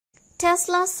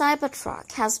Tesla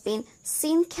Cybertruck has been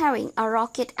seen carrying a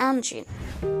rocket engine.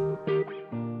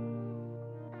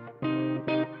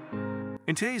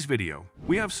 In today's video,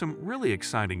 we have some really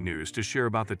exciting news to share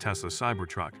about the Tesla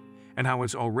Cybertruck and how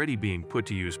it's already being put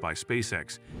to use by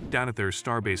SpaceX down at their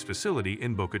Starbase facility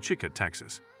in Boca Chica,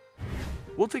 Texas.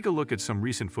 We'll take a look at some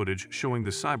recent footage showing the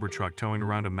Cybertruck towing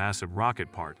around a massive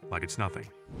rocket part like it's nothing.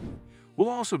 We'll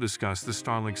also discuss the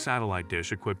Starlink satellite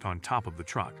dish equipped on top of the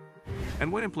truck,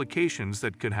 and what implications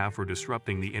that could have for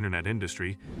disrupting the internet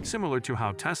industry, similar to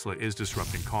how Tesla is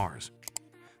disrupting cars.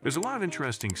 There's a lot of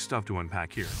interesting stuff to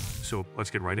unpack here, so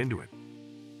let's get right into it.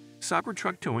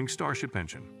 Cybertruck towing Starship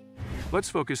engine.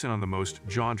 Let's focus in on the most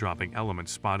jaw-dropping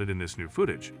elements spotted in this new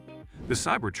footage. The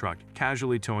Cybertruck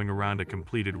casually towing around a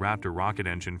completed Raptor rocket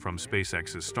engine from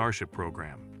SpaceX's Starship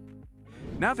program.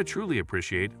 Now to truly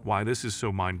appreciate why this is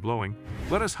so mind-blowing,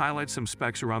 let us highlight some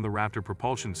specs around the Raptor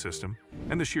propulsion system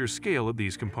and the sheer scale of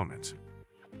these components.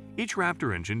 Each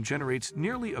Raptor engine generates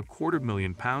nearly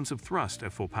 250,000 pounds of thrust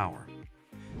at full power.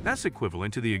 That's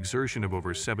equivalent to the exertion of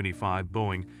over 75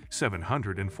 Boeing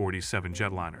 747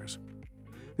 jetliners.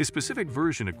 The specific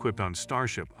version equipped on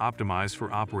Starship, optimized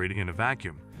for operating in a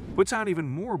vacuum, puts out even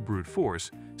more brute force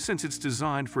since it's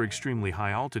designed for extremely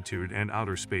high altitude and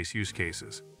outer space use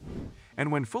cases.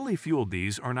 And when fully fueled,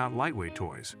 these are not lightweight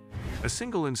toys. A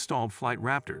single installed flight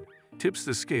Raptor tips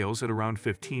the scales at around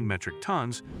 15 metric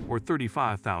tons or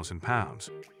 35,000 pounds.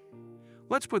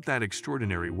 Let's put that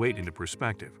extraordinary weight into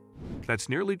perspective. That's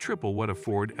nearly triple what a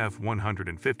Ford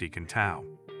F-150 can tow.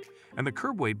 And the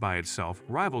curb weight by itself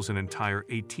rivals an entire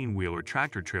 18-wheeler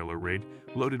tractor-trailer raid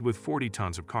loaded with 40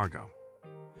 tons of cargo.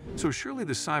 So surely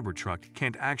the Cybertruck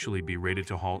can't actually be rated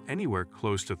to haul anywhere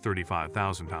close to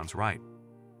 35,000 pounds, right?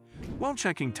 While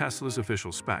checking Tesla's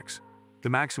official specs, the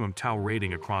maximum tow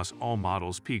rating across all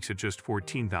models peaks at just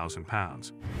 14,000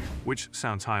 pounds, which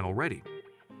sounds high already,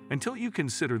 until you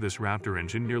consider this Raptor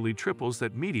engine nearly triples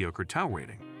that mediocre tow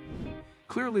rating.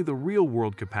 Clearly, the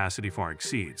real-world capacity far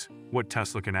exceeds what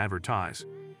Tesla can advertise,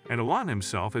 and Elon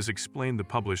himself has explained the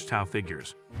published tow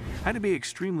figures had to be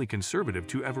extremely conservative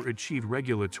to ever achieve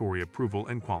regulatory approval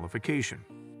and qualification.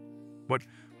 But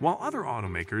while other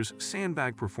automakers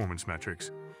sandbag performance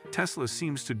metrics, Tesla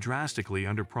seems to drastically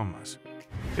underpromise.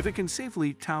 If it can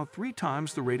safely tow 3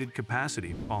 times the rated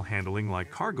capacity while handling like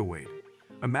cargo weight,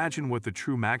 imagine what the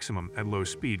true maximum at low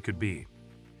speed could be.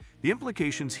 The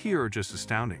implications here are just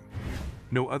astounding.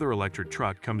 No other electric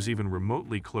truck comes even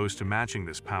remotely close to matching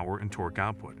this power and torque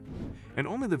output, and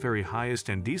only the very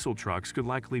highest-end diesel trucks could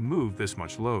likely move this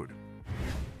much load.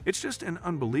 It's just an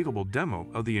unbelievable demo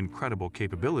of the incredible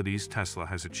capabilities Tesla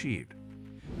has achieved,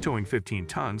 towing 15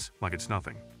 tons like it's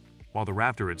nothing, while the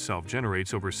Raptor itself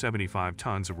generates over 75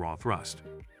 tons of raw thrust.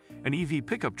 An EV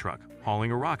pickup truck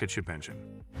hauling a rocket ship engine.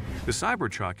 The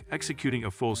Cybertruck, executing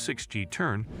a full 6G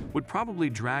turn, would probably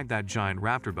drag that giant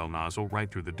Raptor bell nozzle right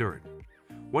through the dirt.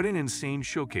 What an insane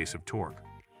showcase of torque.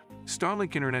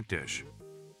 Starlink internet dish.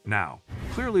 Now,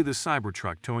 clearly the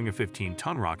Cybertruck towing a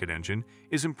 15-ton rocket engine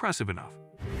is impressive enough.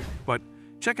 But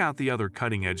check out the other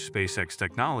cutting-edge SpaceX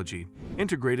technology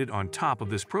integrated on top of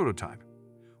this prototype.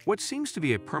 What seems to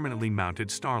be a permanently mounted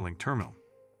Starlink terminal.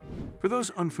 For those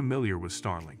unfamiliar with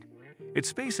Starlink,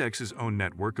 it's SpaceX's own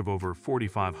network of over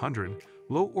 4,500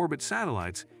 low-orbit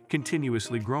satellites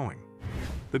continuously growing.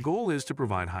 The goal is to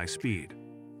provide high-speed,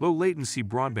 low-latency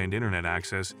broadband internet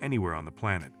access anywhere on the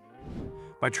planet.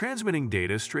 By transmitting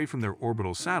data straight from their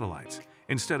orbital satellites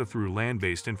instead of through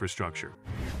land-based infrastructure,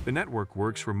 the network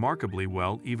works remarkably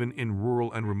well even in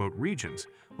rural and remote regions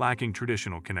lacking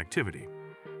traditional connectivity.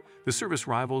 The service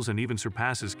rivals and even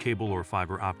surpasses cable or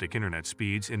fiber optic internet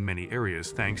speeds in many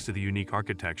areas thanks to the unique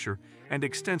architecture and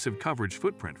extensive coverage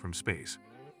footprint from space.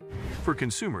 For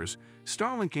consumers,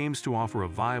 Starlink aims to offer a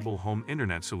viable home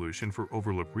internet solution for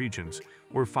overlooked regions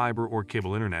where fiber or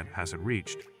cable internet hasn't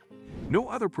reached. No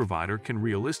other provider can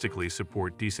realistically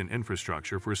support decent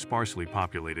infrastructure for sparsely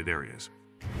populated areas.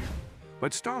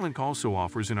 But Starlink also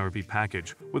offers an RV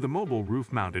package with a mobile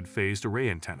roof-mounted phased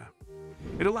array antenna.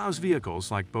 It allows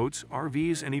vehicles like boats,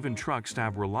 RVs, and even trucks to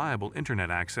have reliable internet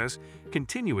access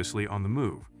continuously on the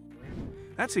move.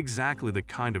 That's exactly the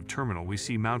kind of terminal we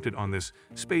see mounted on this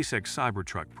SpaceX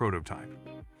Cybertruck prototype.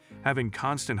 Having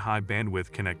constant high-bandwidth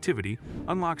connectivity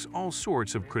unlocks all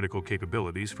sorts of critical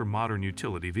capabilities for modern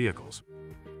utility vehicles.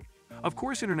 Of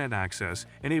course, internet access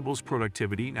enables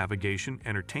productivity, navigation,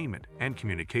 entertainment, and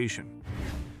communication.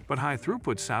 But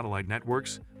high-throughput satellite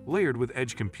networks, layered with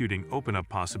edge computing, open up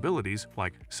possibilities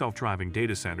like self-driving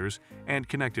data centers and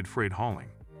connected freight hauling.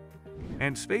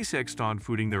 And SpaceX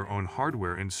dog-fooding their own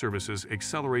hardware and services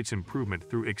accelerates improvement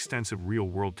through extensive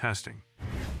real-world testing.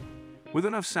 With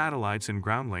enough satellites and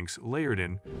ground links layered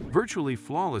in, virtually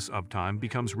flawless uptime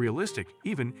becomes realistic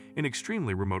even in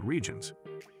extremely remote regions.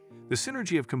 The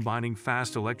synergy of combining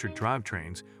fast electric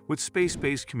drivetrains with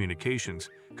space-based communications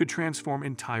could transform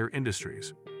entire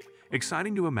industries.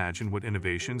 Exciting to imagine what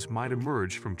innovations might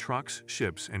emerge from trucks,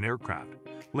 ships, and aircraft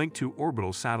linked to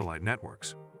orbital satellite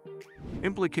networks.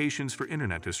 Implications for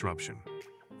internet disruption.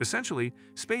 Essentially,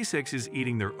 SpaceX is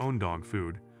eating their own dog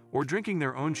food, or drinking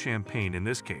their own champagne in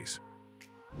this case.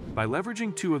 By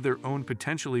leveraging two of their own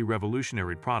potentially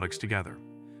revolutionary products together,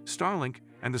 Starlink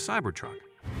and the Cybertruck,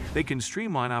 they can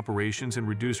streamline operations and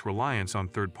reduce reliance on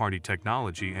third-party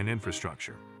technology and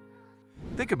infrastructure.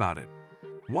 Think about it.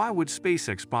 Why would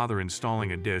SpaceX bother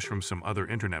installing a dish from some other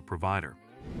internet provider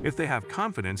if they have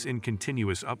confidence in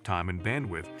continuous uptime and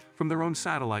bandwidth from their own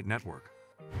satellite network?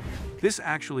 This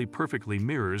actually perfectly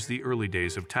mirrors the early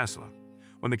days of Tesla,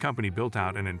 when the company built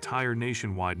out an entire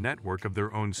nationwide network of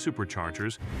their own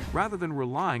superchargers rather than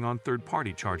relying on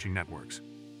third-party charging networks.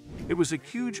 It was a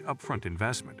huge upfront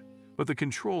investment, but the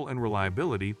control and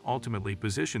reliability ultimately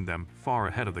positioned them far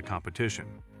ahead of the competition.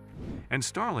 And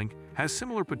Starlink has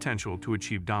similar potential to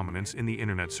achieve dominance in the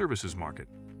internet services market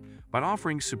by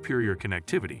offering superior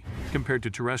connectivity compared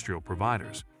to terrestrial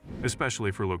providers,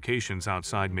 especially for locations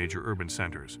outside major urban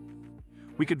centers.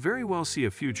 We could very well see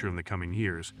a future in the coming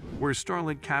years where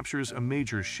Starlink captures a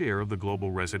major share of the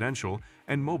global residential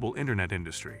and mobile internet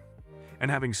industry. And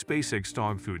having SpaceX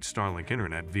dog food Starlink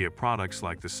internet via products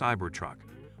like the Cybertruck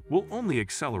will only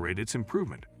accelerate its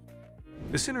improvement.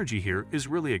 The synergy here is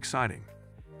really exciting.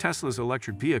 Tesla's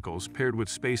electric vehicles paired with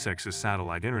SpaceX's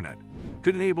satellite internet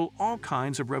could enable all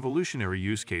kinds of revolutionary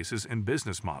use cases and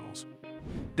business models.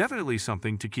 Definitely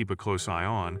something to keep a close eye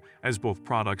on as both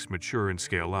products mature and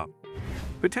scale up.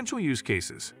 Potential use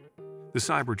cases. The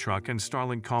Cybertruck and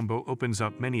Starlink combo opens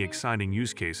up many exciting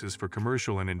use cases for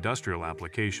commercial and industrial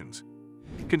applications.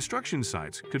 Construction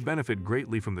sites could benefit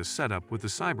greatly from the setup with the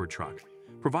Cybertruck,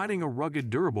 providing a rugged,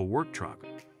 durable work truck,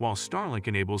 while Starlink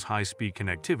enables high-speed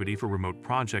connectivity for remote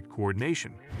project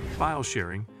coordination, file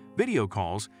sharing, video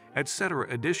calls, etc.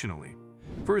 Additionally,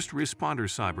 first responder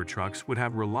Cybertrucks would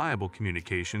have reliable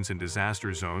communications in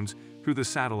disaster zones through the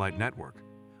satellite network,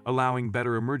 allowing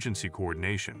better emergency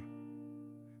coordination.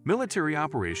 Military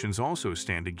operations also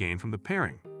stand to gain from the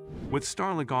pairing, with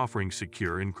Starlink offering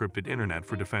secure encrypted internet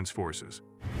for defense forces,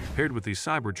 paired with the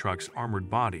Cybertruck's armored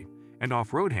body and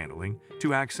off-road handling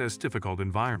to access difficult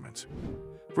environments.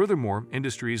 Furthermore,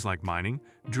 industries like mining,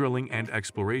 drilling, and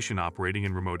exploration operating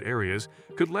in remote areas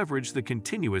could leverage the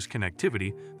continuous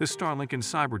connectivity the Starlink and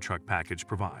Cybertruck package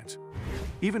provides.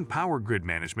 Even power grid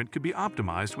management could be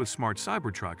optimized with smart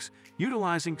Cybertrucks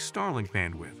utilizing Starlink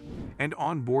bandwidth and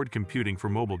onboard computing for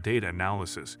mobile data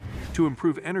analysis to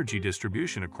improve energy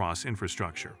distribution across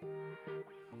infrastructure.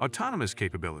 Autonomous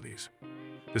capabilities.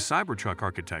 The Cybertruck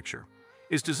architecture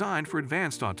is designed for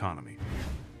advanced autonomy.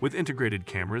 With integrated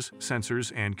cameras,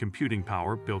 sensors, and computing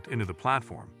power built into the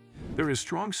platform, there is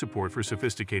strong support for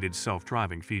sophisticated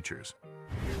self-driving features.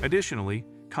 Additionally,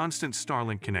 constant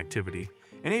Starlink connectivity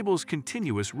enables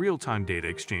continuous real-time data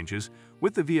exchanges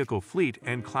with the vehicle fleet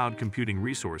and cloud computing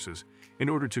resources in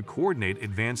order to coordinate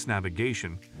advanced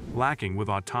navigation lacking with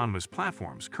autonomous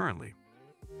platforms currently.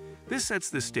 This sets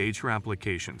the stage for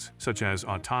applications such as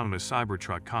autonomous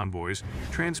Cybertruck convoys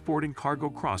transporting cargo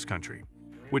cross-country,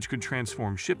 which could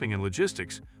transform shipping and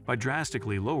logistics by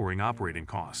drastically lowering operating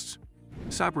costs.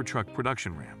 Cybertruck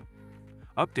production ramp.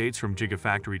 Updates from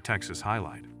Gigafactory Texas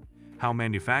highlight how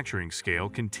manufacturing scale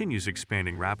continues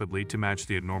expanding rapidly to match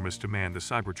the enormous demand the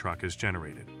Cybertruck has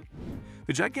generated.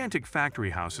 The gigantic factory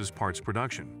houses parts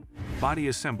production, body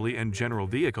assembly, and general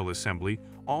vehicle assembly,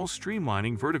 all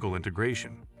streamlining vertical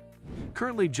integration.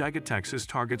 Currently, Giga Texas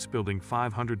targets building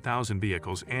 500,000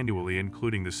 vehicles annually,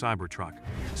 including the Cybertruck.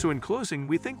 So in closing,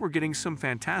 we think we're getting some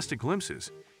fantastic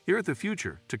glimpses here at the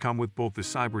future to come with both the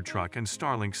Cybertruck and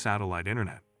Starlink satellite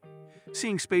internet.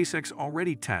 Seeing SpaceX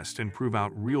already test and prove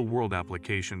out real-world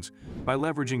applications by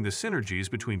leveraging the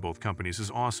synergies between both companies is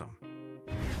awesome.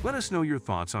 Let us know your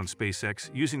thoughts on SpaceX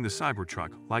using the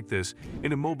Cybertruck like this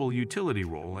in a mobile utility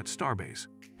role at Starbase.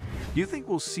 Do you think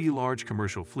we'll see large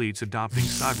commercial fleets adopting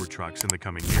Cybertrucks in the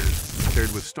coming years,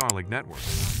 paired with Starlink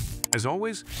networks? As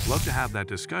always, love to have that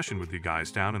discussion with you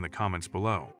guys down in the comments below.